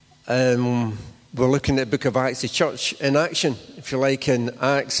We're looking at the book of Acts, the church in action, if you like, in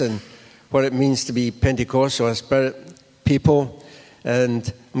Acts, and what it means to be Pentecostal, a Spirit people.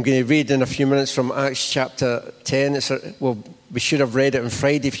 And I'm going to read in a few minutes from Acts chapter 10. We should have read it on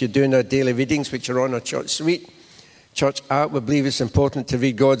Friday if you're doing our daily readings, which are on our church suite, church app. We believe it's important to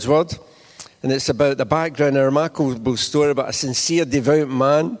read God's word. And it's about the background, a remarkable story about a sincere, devout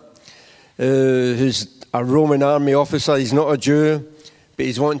man who's a Roman army officer. He's not a Jew, but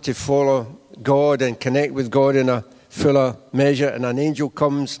he's wanting to follow God and connect with God in a fuller measure. And an angel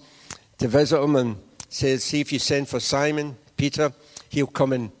comes to visit him and says, see if you send for Simon, Peter, he'll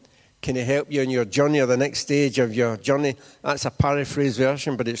come and can he help you on your journey or the next stage of your journey. That's a paraphrase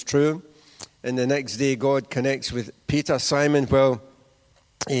version, but it's true. And the next day God connects with Peter. Simon, well,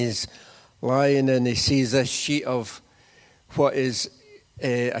 he's lying and he sees this sheet of what is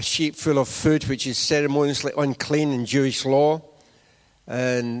a sheet full of food which is ceremoniously unclean in Jewish law.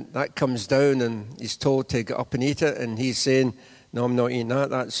 And that comes down and he's told to get up and eat it. And he's saying, no, I'm not eating that.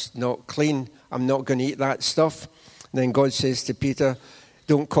 That's not clean. I'm not going to eat that stuff. And then God says to Peter,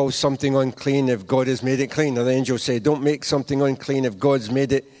 don't call something unclean if God has made it clean. And the angel said, don't make something unclean if God's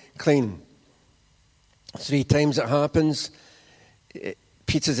made it clean. 3 times it happens.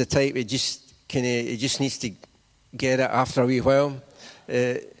 Peter's the type, he just needs to get it after a wee while.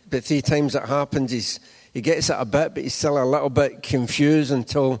 But 3 times it happens, he gets it a bit, but he's still a little bit confused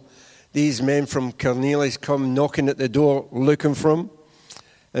until these men from Cornelius come knocking at the door looking for him.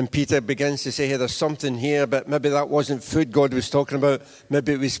 And Peter begins to say, hey, there's something here, but maybe that wasn't food God was talking about.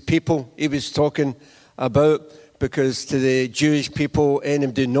 Maybe it was people he was talking about, because to the Jewish people,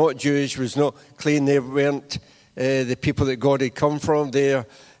 anybody not Jewish was not clean. They weren't the people that God had come from.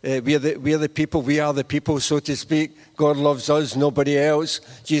 We're the people. We are the people, so to speak. God loves us, nobody else.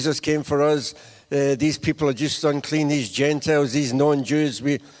 Jesus came for us. These people are just unclean. These Gentiles, these non-Jews,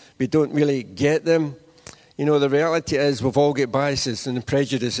 we don't really get them. You know, the reality is we've all got biases and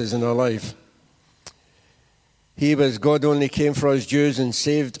prejudices in our life. God only came for us Jews and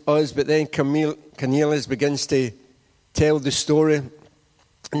saved us. But then Cornelius begins to tell the story.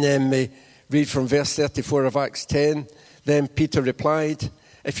 And then we read from verse 34 of Acts 10. Then Peter replied,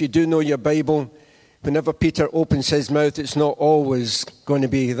 if you do know your Bible, whenever Peter opens his mouth, it's not always going to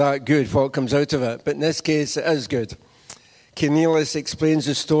be that good what comes out of it. But in this case, it is good. Cornelius explains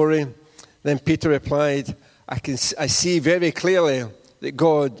the story. Then Peter replied, I see very clearly that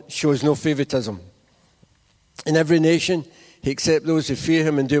God shows no favoritism. In every nation, he accepts those who fear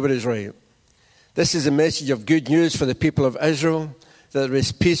him and do what is right. This is a message of good news for the people of Israel, that there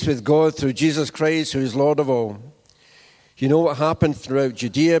is peace with God through Jesus Christ, who is Lord of all. You know what happened throughout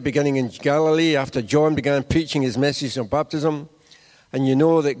Judea, beginning in Galilee, after John began preaching his message of baptism. And you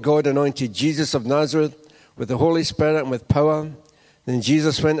know that God anointed Jesus of Nazareth with the Holy Spirit and with power. Then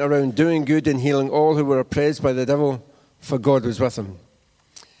Jesus went around doing good and healing all who were oppressed by the devil, for God was with him.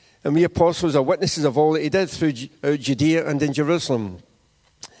 And we apostles are witnesses of all that he did throughout Judea and in Jerusalem.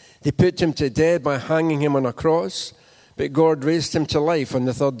 They put him to death by hanging him on a cross, but God raised him to life on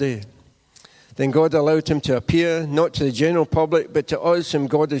the 3rd day. Then God allowed him to appear, not to the general public, but to us whom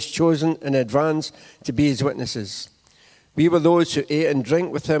God has chosen in advance to be his witnesses. We were those who ate and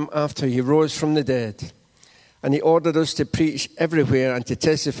drank with him after he rose from the dead. And he ordered us to preach everywhere and to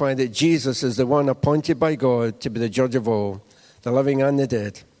testify that Jesus is the one appointed by God to be the judge of all, the living and the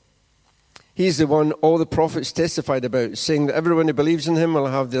dead. He's the one all the prophets testified about, saying that everyone who believes in him will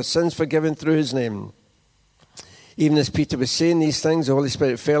have their sins forgiven through his name. Even as Peter was saying these things, the Holy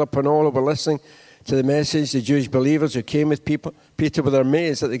Spirit fell upon all who were listening to the message. The Jewish believers who came with Peter were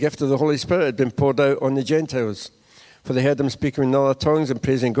amazed that the gift of the Holy Spirit had been poured out on the Gentiles, for they heard them speaking in other tongues and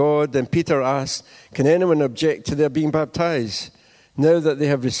praising God. Then Peter asked, can anyone object to their being baptized, now that they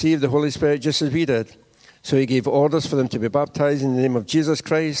have received the Holy Spirit just as we did? So he gave orders for them to be baptized in the name of Jesus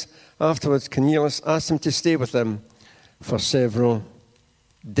Christ. Afterwards, Cornelius asked them to stay with them for several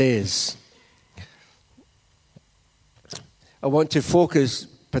days. I want to focus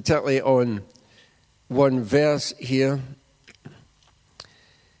particularly on one verse here.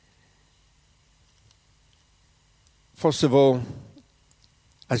 First of all,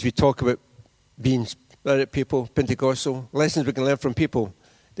 as we talk about being Spirit people, Pentecostal, lessons we can learn from people,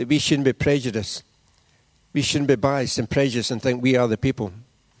 that we shouldn't be prejudiced. We shouldn't be biased and prejudiced and think we are the people.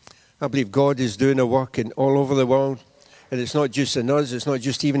 I believe God is doing a work all over the world. And it's not just in us, it's not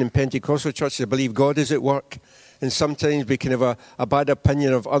just even in Pentecostal churches. I believe God is at work. And sometimes we can have a bad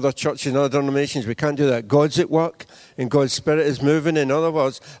opinion of other churches and other denominations. We can't do that. God's at work and God's Spirit is moving. In other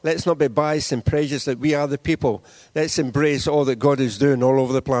words, let's not be biased and prejudiced that we are the people. Let's embrace all that God is doing all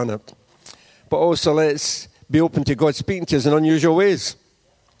over the planet. But also let's be open to God speaking to us in unusual ways.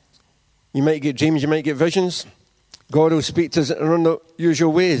 You might get dreams, you might get visions. God will speak to us in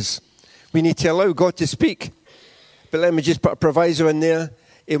unusual ways. We need to allow God to speak. But let me just put a proviso in there.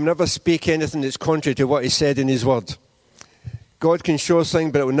 He will never speak anything that's contrary to what he said in his word. God can show us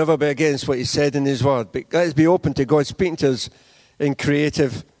things, but it will never be against what he said in his word. But let's be open to God speaking to us in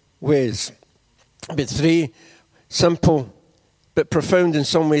creative ways. But 3 simple but profound in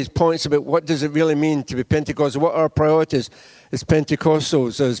some ways points about what does it really mean to be Pentecostal. What are our priorities as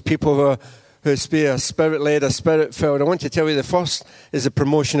Pentecostals, as people who are Spirit-led, or Spirit-filled? I want to tell you the first is the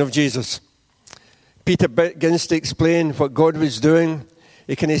promotion of Jesus. Peter begins to explain what God was doing.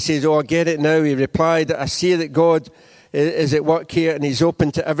 He kind of says, I get it now. He replied, I see that God is at work here and he's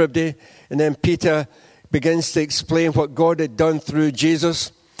open to everybody. And then Peter begins to explain what God had done through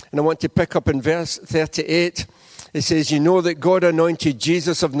Jesus. And I want to pick up in verse 38. It says, you know that God anointed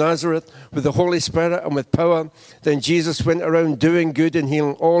Jesus of Nazareth with the Holy Spirit and with power. Then Jesus went around doing good and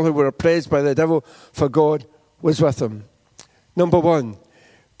healing all who were oppressed by the devil, for God was with him. Number 1,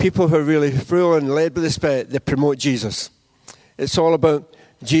 people who are really full and led by the Spirit, they promote Jesus. It's all about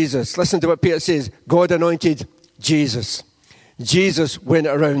Jesus. Listen to what Peter says. God anointed Jesus. Jesus went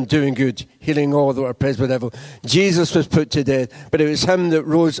around doing good, healing all that were oppressed by the devil. Jesus was put to death, but it was him that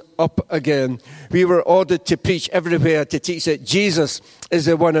rose up again. We were ordered to preach everywhere, to teach that Jesus is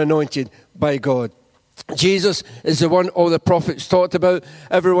the one anointed by God. Jesus is the one all the prophets talked about.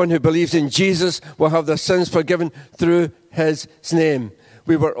 Everyone who believes in Jesus will have their sins forgiven through his name.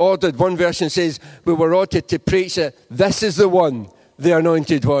 We were ordered, one version says, we were ordered to preach that this is the one, the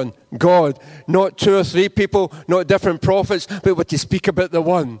anointed one, God. Not 2 or 3 people, not different prophets, but we're to speak about the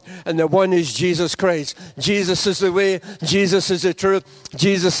one. And the one is Jesus Christ. Jesus is the way. Jesus is the truth.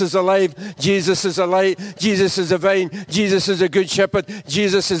 Jesus is alive. Jesus is a light. Jesus is a vine. Jesus is a good shepherd.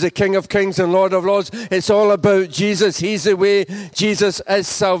 Jesus is the King of kings and Lord of lords. It's all about Jesus. He's the way. Jesus is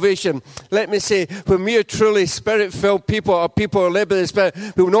salvation. Let me say, when we are truly Spirit-filled people, or people who are led by the Spirit,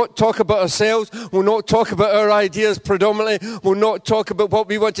 we will not talk about ourselves. We'll not talk about our ideas predominantly. We'll not talk about what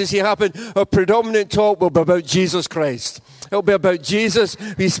we want to see happen. Our predominant talk will be about Jesus Christ. It'll be about Jesus.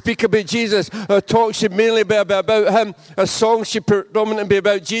 We speak about Jesus. Our talk should mainly be about him. Our songs should predominantly be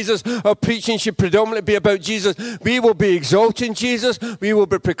about Jesus. Our preaching should predominantly be about Jesus. We will be exalting Jesus. We will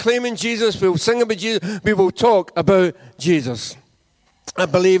be proclaiming Jesus. We will sing about Jesus. We will talk about Jesus. I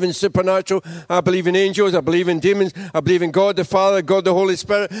believe in supernatural. I believe in angels. I believe in demons. I believe in God the Father, God the Holy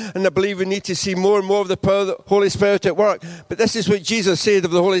Spirit. And I believe we need to see more and more of the power of the Holy Spirit at work. But this is what Jesus said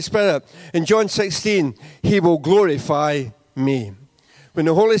of the Holy Spirit. In John 16, he will glorify me. When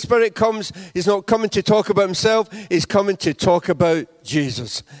the Holy Spirit comes, he's not coming to talk about himself. He's coming to talk about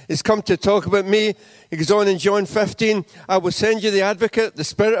Jesus. He's come to talk about me. He goes on in John 15, I will send you the advocate, the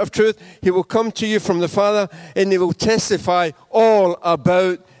Spirit of truth. He will come to you from the Father, and he will testify all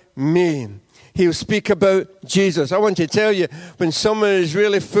about me. He will speak about Jesus. I want to tell you, when someone is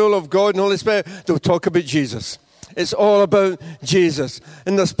really full of God and Holy Spirit, they'll talk about Jesus. It's all about Jesus.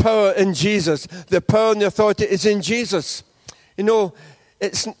 And there's power in Jesus. The power and the authority is in Jesus. You know,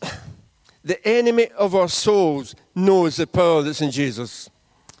 it's the enemy of our souls knows the power that's in Jesus.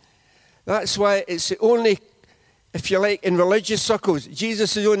 That's why it's the only, if you like, in religious circles,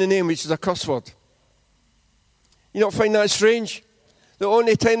 Jesus is the only name which is a curse word. You don't find that strange? The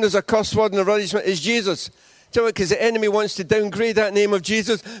only time there's a curse word in a religious is Jesus. Tell me, because the enemy wants to downgrade that name of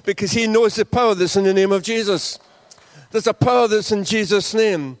Jesus because he knows the power that's in the name of Jesus. There's a power that's in Jesus'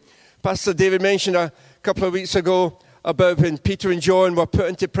 name. Pastor David mentioned a couple of weeks ago about when Peter and John were put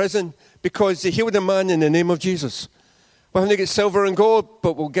into prison because they healed a man in the name of Jesus. We're going to get silver and gold,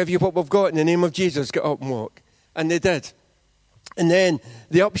 but we'll give you what we've got in the name of Jesus. Get up and walk. And they did. And then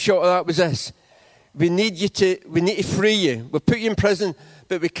the upshot of that was this. We need to free you. We'll put you in prison,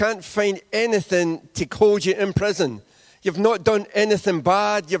 but we can't find anything to hold you in prison. You've not done anything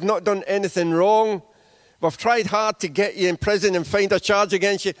bad. You've not done anything wrong. We've tried hard to get you in prison and find a charge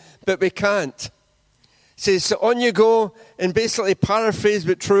against you, but we can't. Says, so on you go, and basically paraphrase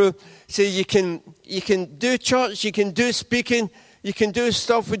but true, say you can do church, you can do speaking, you can do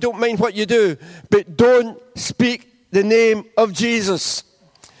stuff, we don't mind what you do, but don't speak the name of Jesus.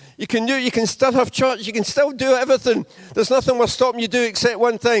 You can still have church, you can still do everything. There's nothing will stop you do except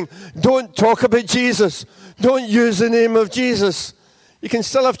one thing. Don't talk about Jesus. Don't use the name of Jesus. You can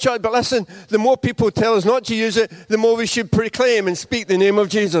still have church, but listen, the more people tell us not to use it, the more we should proclaim and speak the name of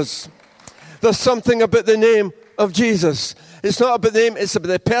Jesus. There's something about the name of Jesus. It's not about the name, it's about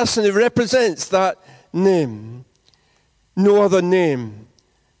the person who represents that name. No other name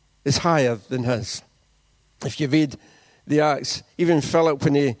is higher than his. If you read the Acts, even Philip,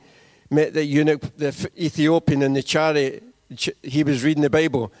 when he met the eunuch, the Ethiopian in the chariot, he was reading the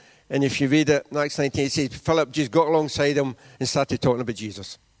Bible, And if you read it, in Acts 19, it says Philip just got alongside him and started talking about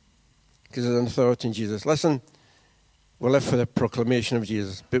Jesus. Because there's an authority in Jesus. Listen, we live for the proclamation of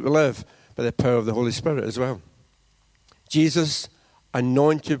Jesus, but we live by the power of the Holy Spirit as well. Jesus,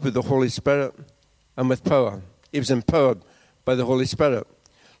 anointed with the Holy Spirit and with power. He was empowered by the Holy Spirit.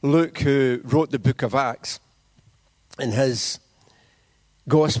 Luke, who wrote the book of Acts, in his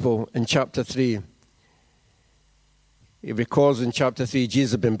gospel in chapter 3, he records in chapter 3,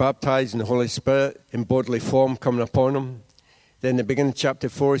 Jesus had been baptized in the Holy Spirit in bodily form coming upon him. Then in the beginning of chapter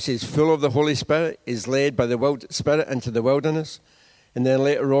 4, he says, full of the Holy Spirit, is led by the Spirit into the wilderness. And then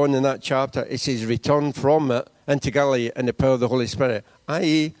later on in that chapter, it says, returned from it into Galilee in the power of the Holy Spirit.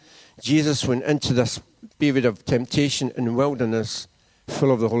 I.e., Jesus went into this period of temptation in the wilderness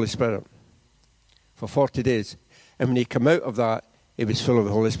full of the Holy Spirit for 40 days. And when he came out of that, he was full of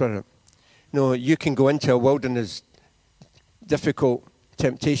the Holy Spirit. No, you can go into a wilderness, difficult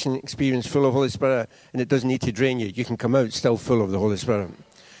temptation experience full of Holy Spirit, and it doesn't need to drain you. You can come out still full of the Holy Spirit.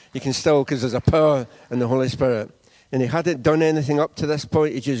 You can still, because there's a power in the Holy Spirit. And he hadn't done anything up to this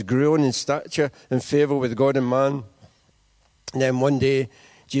point. He just grew in stature and favour with God and man. And then one day,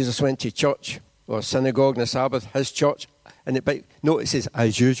 Jesus went to church, or synagogue on the Sabbath, his church, and it says,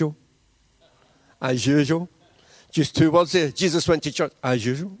 as usual. As usual. Just two words there. Jesus went to church, as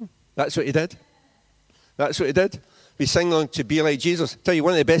usual. That's what he did. That's what he did. We sing on to be like Jesus. Tell you,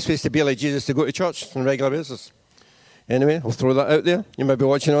 one of the best ways to be like Jesus is to go to church on a regular basis. Anyway, I'll throw that out there. You might be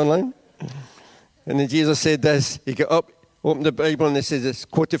watching online. And then Jesus said this. He got up, opened the Bible, and it says, it's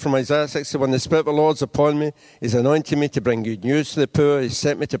quoted from Isaiah 61, the Spirit of the Lord is upon me. He's anointed me to bring good news to the poor. He's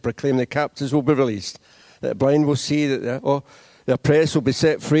sent me to proclaim the captives will be released, that the blind will see, that the oppressed will be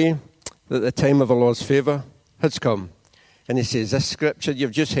set free, that the time of the Lord's favour has come. And he says, this scripture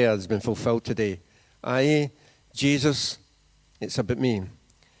you've just heard has been fulfilled today. I.e., Jesus, it's about me.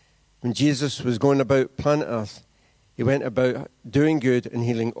 When Jesus was going about planet Earth, he went about doing good and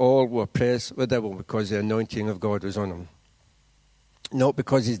healing all who were oppressed with the devil because the anointing of God was on him. Not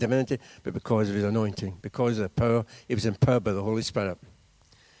because he's divinity, but because of his anointing, because of the power. He was empowered by the Holy Spirit.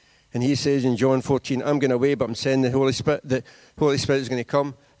 And he says in John 14, I'm going away, but I'm sending the Holy Spirit. The Holy Spirit is going to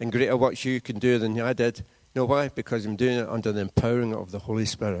come, and greater works you can do than I did. You know why? Because I'm doing it under the empowering of the Holy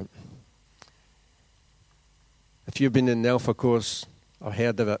Spirit. If you've been in the Alpha course or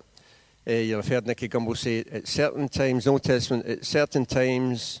heard of it, you'll have heard Nicky Gumbel say, at certain times, Old Testament, at certain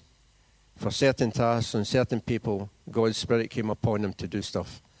times, for certain tasks and certain people, God's Spirit came upon them to do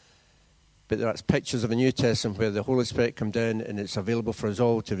stuff. But that's pictures of the New Testament where the Holy Spirit come down and it's available for us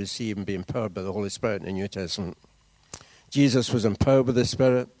all to receive and be empowered by the Holy Spirit in the New Testament. Jesus was empowered by the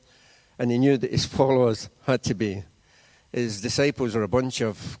Spirit, and he knew that his followers had to be. His disciples are a bunch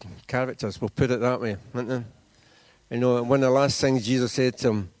of characters, we'll put it that way, aren't they? You know, one of the last things Jesus said to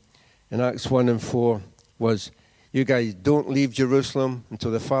them in Acts 1 and 4 was, you guys don't leave Jerusalem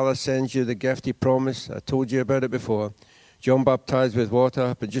until the Father sends you the gift he promised. I told you about it before. John baptized with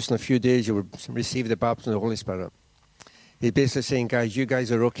water, but just in a few days you will receive the baptism of the Holy Spirit. He's basically saying, guys, you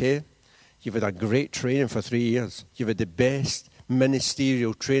guys are okay. You've had a great training for 3 years. You've had the best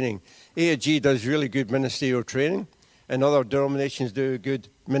ministerial training. AIG does really good ministerial training, and other denominations do good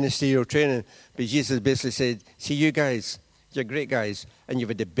ministerial training. But Jesus basically said, see, you guys, you're great guys, and you've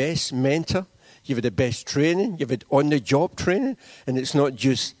had the best mentor, you've had the best training, you've had on-the-job training, and it's not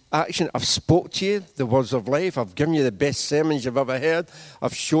just action. I've spoke to you the words of life. I've given you the best sermons you've ever heard.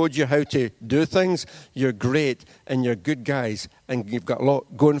 I've showed you how to do things. You're great, and you're good guys, and you've got a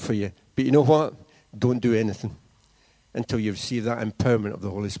lot going for you. But you know what? Don't do anything until you receive that empowerment of the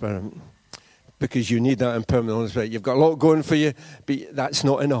Holy Spirit. Because you need that empowerment of the Holy Spirit. You've got a lot going for you, but that's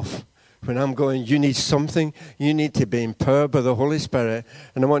not enough. When I'm going, you need something. You need to be empowered by the Holy Spirit.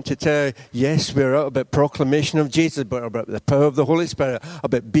 And I want to tell you, yes, we're out about proclamation of Jesus, but about the power of the Holy Spirit,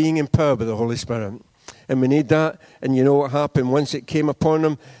 about being empowered by the Holy Spirit. And we need that. And you know what happened? Once it came upon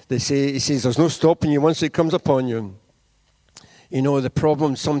them, he says, there's no stopping you once it comes upon you. You know, the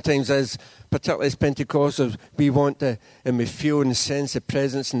problem sometimes is, particularly as Pentecostals, we want to, and we feel and sense the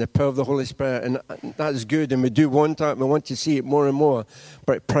presence and the power of the Holy Spirit, and that's good, and we do want that, and we want to see it more and more.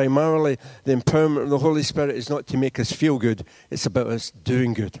 But primarily, the empowerment of the Holy Spirit is not to make us feel good, it's about us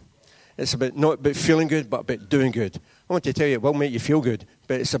doing good. It's about not about feeling good, but about doing good. I want to tell you, it will make you feel good,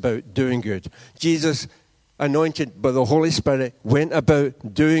 but it's about doing good. Jesus, anointed by the Holy Spirit, went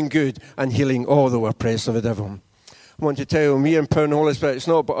about doing good and healing all that were oppressed of the devil. I want to tell you, when we empower the Holy Spirit, it's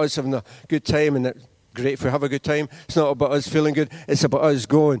not about us having a good time and great if we have a good time. It's not about us feeling good. It's about us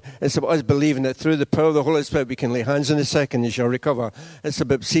going. It's about us believing that through the power of the Holy Spirit, we can lay hands on the sick and they shall recover. It's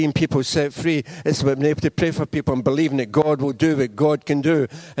about seeing people set free. It's about being able to pray for people and believing that God will do what God can do.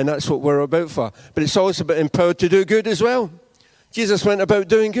 And that's what we're about for. But it's also about empowered to do good as well. Jesus went about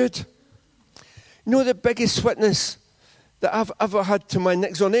doing good. You know, the biggest witness that I've ever had to my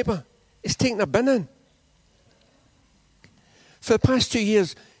next door neighbour is taking a bin in. For the past 2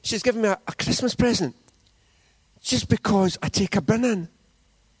 years, she's given me a Christmas present just because I take a bin in.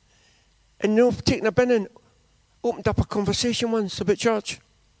 And you know, taking a bin in opened up a conversation once about church.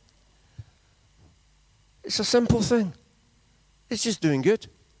 It's a simple thing. It's just doing good.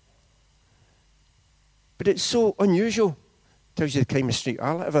 But it's so unusual. Tells you the kind of street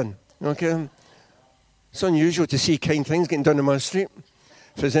I live in. Okay? It's unusual to see kind things getting done in my street.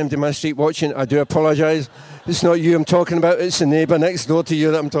 If there's anybody in my street watching, I do apologise. It's not you I'm talking about, it's the neighbour next door to you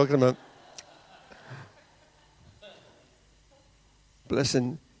that I'm talking about. But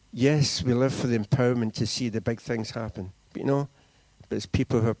listen, yes, we live for the empowerment to see the big things happen. But you know, but as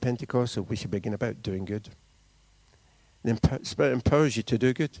people who are Pentecostal, we should begin about doing good. The Spirit empowers you to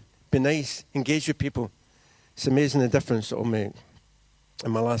do good. Be nice, engage with people. It's amazing the difference it will make.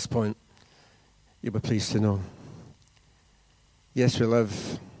 And my last point, you'll be pleased to know. Yes, we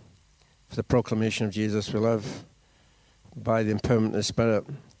live for the proclamation of Jesus. We live by the empowerment of the Spirit.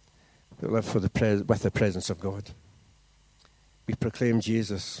 We live with the presence of God. We proclaim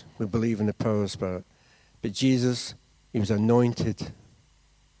Jesus. We believe in the power of the Spirit. But Jesus, he was anointed,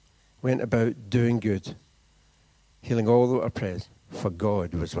 went about doing good, healing all that were oppressed, for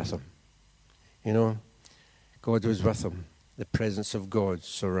God was with him. You know, God was with him. The presence of God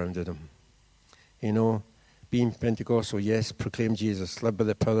surrounded him. You know, being Pentecostal, yes, proclaim Jesus, live by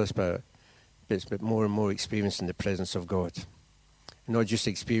the power of the Spirit, but it's about more and more experiencing the presence of God. Not just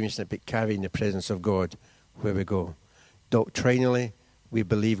experiencing it, but carrying the presence of God where we go. Doctrinally, we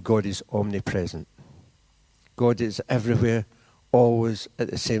believe God is omnipresent. God is everywhere, always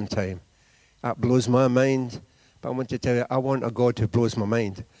at the same time. That blows my mind, but I want to tell you, I want a God who blows my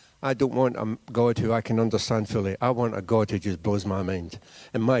mind. I don't want a God who I can understand fully. I want a God who just blows my mind.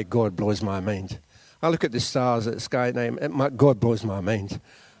 And my God blows my mind. I look at the stars at the sky at night, and my God blows my mind.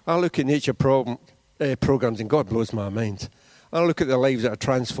 I look at nature programs, and God blows my mind. I look at the lives that are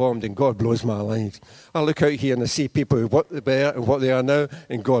transformed, and God blows my mind. I look out here and I see people who what they are and what they are now,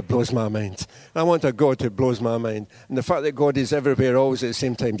 and God blows my mind. I want a God who blows my mind. And the fact that God is everywhere always at the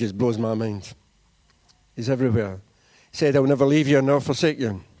same time just blows my mind. He's everywhere. He said, I'll never leave you nor forsake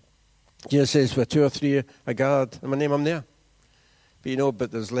you. Jesus says, where 2 or 3 are gathered in my name, I'm there. But you know,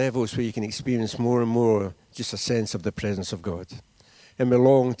 but there's levels where you can experience more and more just a sense of the presence of God. And we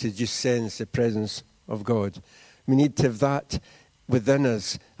long to just sense the presence of God. We need to have that within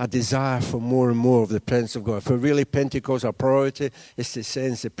us, a desire for more and more of the presence of God. For really Pentecost, our priority is to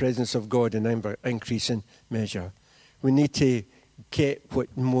sense the presence of God in increasing measure. We need to get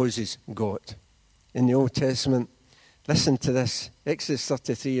what Moses got. In the Old Testament, listen to this. Exodus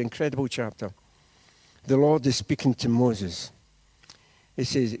 33, incredible chapter. The Lord is speaking to Moses. He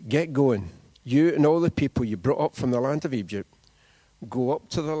says, get going. You and all the people you brought up from the land of Egypt, go up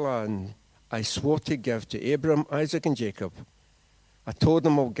to the land I swore to give to Abraham, Isaac, and Jacob. I told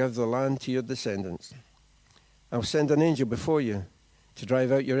them I'll give the land to your descendants. I'll send an angel before you to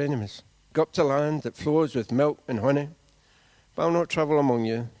drive out your enemies. Go up to land that flows with milk and honey. But I'll not travel among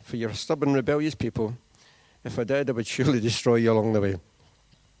you, for you're a stubborn, rebellious people. If I did, I would surely destroy you along the way.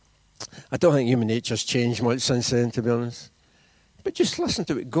 I don't think human nature's changed much since then, to be honest. But just listen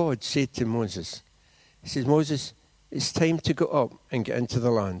to what God said to Moses. He says, Moses, it's time to go up and get into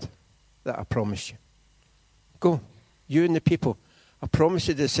the land that I promised you. Go, you and the people. I promised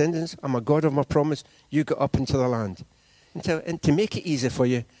you the descendants. I'm a God of my promise. You go up into the land. And to make it easy for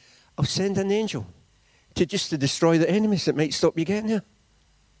you, I'll send an angel to destroy the enemies that might stop you getting here.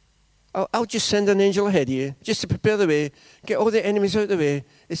 I'll just send an angel ahead of you, just to prepare the way, get all the enemies out of the way.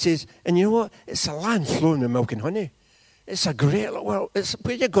 It says, and you know what? It's a land flowing with milk and honey. It's a great little world.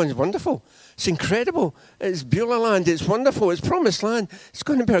 Where you're going is wonderful. It's incredible. It's Beulah land. It's wonderful. It's promised land. It's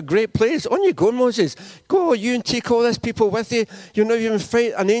going to be a great place. On you go, Moses. Go, you and take all these people with you. You'll not even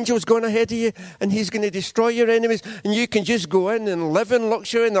fight. An angel's going ahead of you, and he's going to destroy your enemies, and you can just go in and live in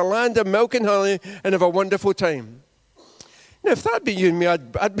luxury in the land of milk and honey and have a wonderful time. Now, if that'd be you and me,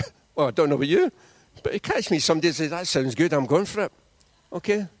 well, I don't know about you, but it catch me somebody and says, that sounds good, I'm going for it.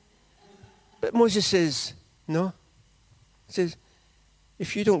 Okay? But Moses says, no. He says,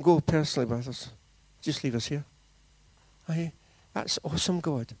 if you don't go personally with us, just leave us here. Aye, that's awesome,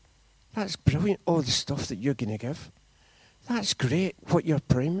 God. That's brilliant, all the stuff that you're going to give. That's great, what you're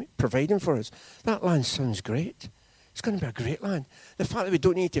providing for us. That land sounds great. It's going to be a great land. The fact that we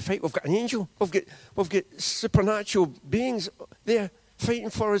don't need to fight, we've got an angel. We've got supernatural beings there fighting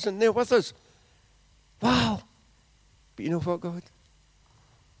for us, and they're with us. Wow. But you know what, God?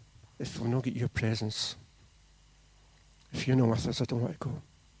 If we've not got your presence, if you're not with us, I don't want to go.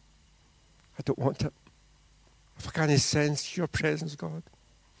 I don't want it. If I can't sense your presence, God,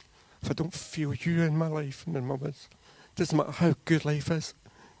 if I don't feel you in my life and in my midst, doesn't matter how good life is,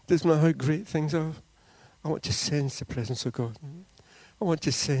 doesn't matter how great things are, I want to sense the presence of God. I want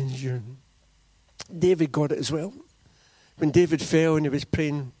to sense you. David got it as well. When David fell and he was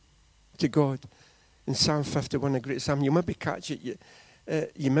praying to God in Psalm 51, a great psalm, you maybe catch it.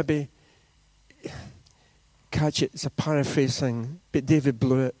 You maybe catch it. It's a paraphrase thing. But David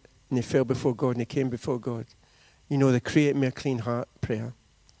blew it and he fell before God and he came before God. You know, the create me a clean heart prayer.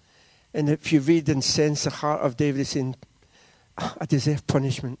 And if you read and sense the heart of David, he's saying, I deserve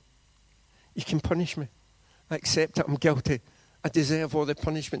punishment. You can punish me. I accept it. I'm guilty. I deserve all the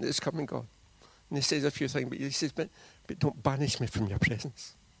punishment that's coming, God. And he says a few things, but he says, but don't banish me from your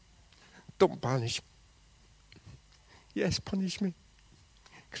presence. Don't banish me. Yes, punish me.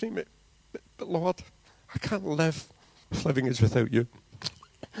 Create me. But Lord, I can't live if living is without you.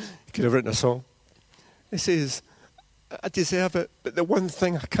 He could have written a song. He says, I deserve it, but the one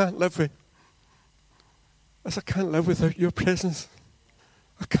thing I can't live with is I can't live without your presence.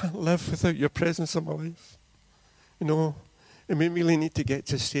 I can't live without your presence in my life. You know, and we really need to get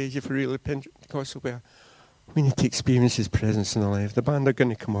to a stage, if we're really Pentecostal, where we need to experience his presence in our life. The band are going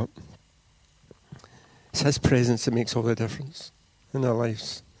to come up. It's his presence that makes all the difference in our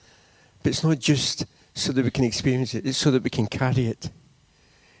lives. But it's not just so that we can experience it, it's so that we can carry it.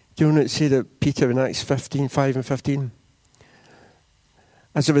 Do you know what it said that Peter in Acts 15, 5 and 15?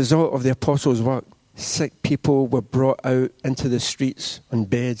 As a result of the apostles' work, sick people were brought out into the streets on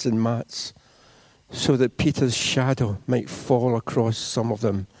beds and mats so that Peter's shadow might fall across some of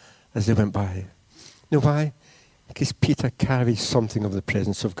them as they went by. You know why? Because Peter carries something of the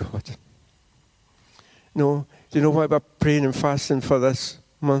presence of God. No, do you know why we're praying and fasting for this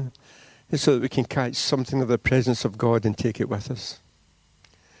month? It's so that we can catch something of the presence of God and take it with us.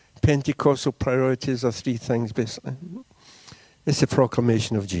 Pentecostal priorities are three things, basically. It's the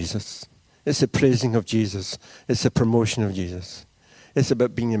proclamation of Jesus. It's the praising of Jesus. It's the promotion of Jesus. It's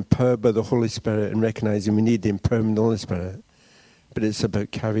about being empowered by the Holy Spirit and recognizing we need the empowerment of the Holy Spirit. But it's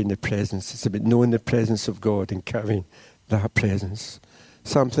about carrying the presence. It's about knowing the presence of God and carrying that presence.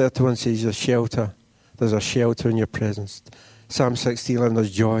 Psalm 31 says there's shelter. There's a shelter in your presence. Psalm 16:11,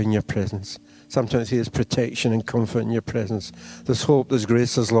 there's joy in your presence. Psalm 23, there's protection and comfort in your presence. There's hope, there's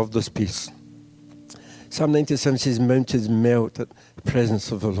grace, there's love, there's peace. Psalm 97 says mountains melt at the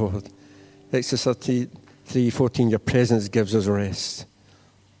presence of the Lord. Exodus 33:14, your presence gives us rest.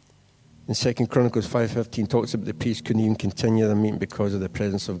 And 2 Chronicles 5:15 talks about the peace couldn't even continue the meeting because of the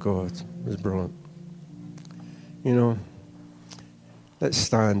presence of God was brought. You know, let's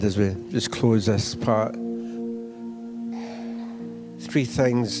stand as we just close this part. Three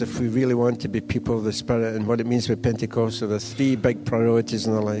things, if we really want to be people of the Spirit and what it means with Pentecostal, there are three big priorities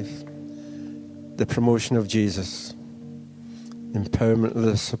in our life. The promotion of Jesus, empowerment of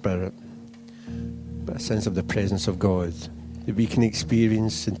the Spirit, but a sense of the presence of God that we can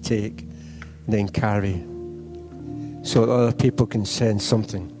experience and take and then carry so that other people can sense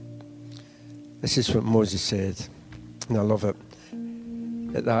something. This is what Moses said, and I love it,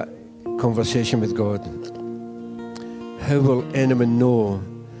 at that conversation with God. How will anyone know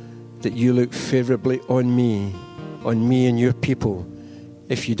that you look favorably on me and your people,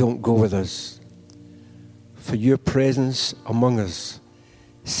 if you don't go with us? For your presence among us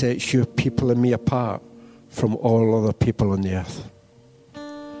sets your people and me apart from all other people on the earth.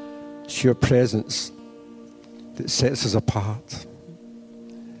 It's your presence that sets us apart.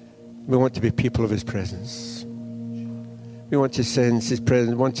 We want to be people of his presence. We want to sense his presence,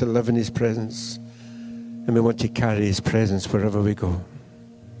 we want to live in his presence. And we want to carry his presence wherever we go,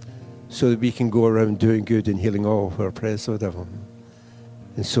 so that we can go around doing good and healing all who are oppressed of the devil,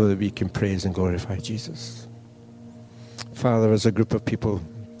 and so that we can praise and glorify Jesus. Father, as a group of people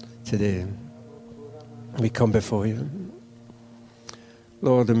today, we come before you.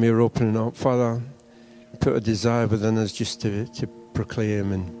 Lord, and we're opening up. Father, put a desire within us just to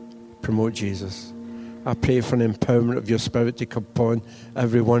proclaim and promote Jesus. I pray for an empowerment of your Spirit to come upon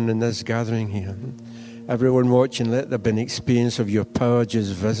everyone in this gathering here. Everyone watching, let there be an experience of your power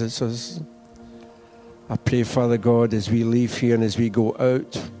just visits us. I pray, Father God, as we leave here and as we go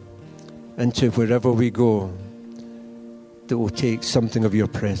out into wherever we go, that we'll take something of your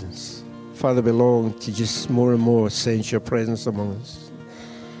presence. Father, we long to just more and more sense your presence among us.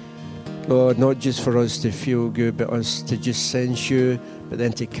 Lord, not just for us to feel good, but us to just sense you, but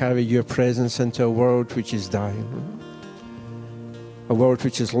then to carry your presence into a world which is dying, a world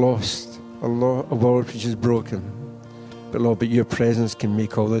which is lost, a world which is broken. But Lord, but your presence can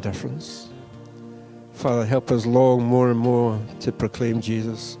make all the difference. Father, help us long more and more to proclaim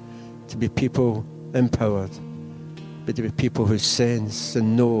Jesus, to be people empowered, but to be people who sense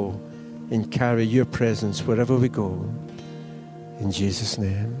and know and carry your presence wherever we go. In Jesus'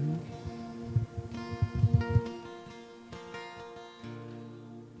 name.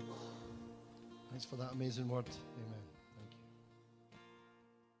 Thanks for that amazing word. Amen.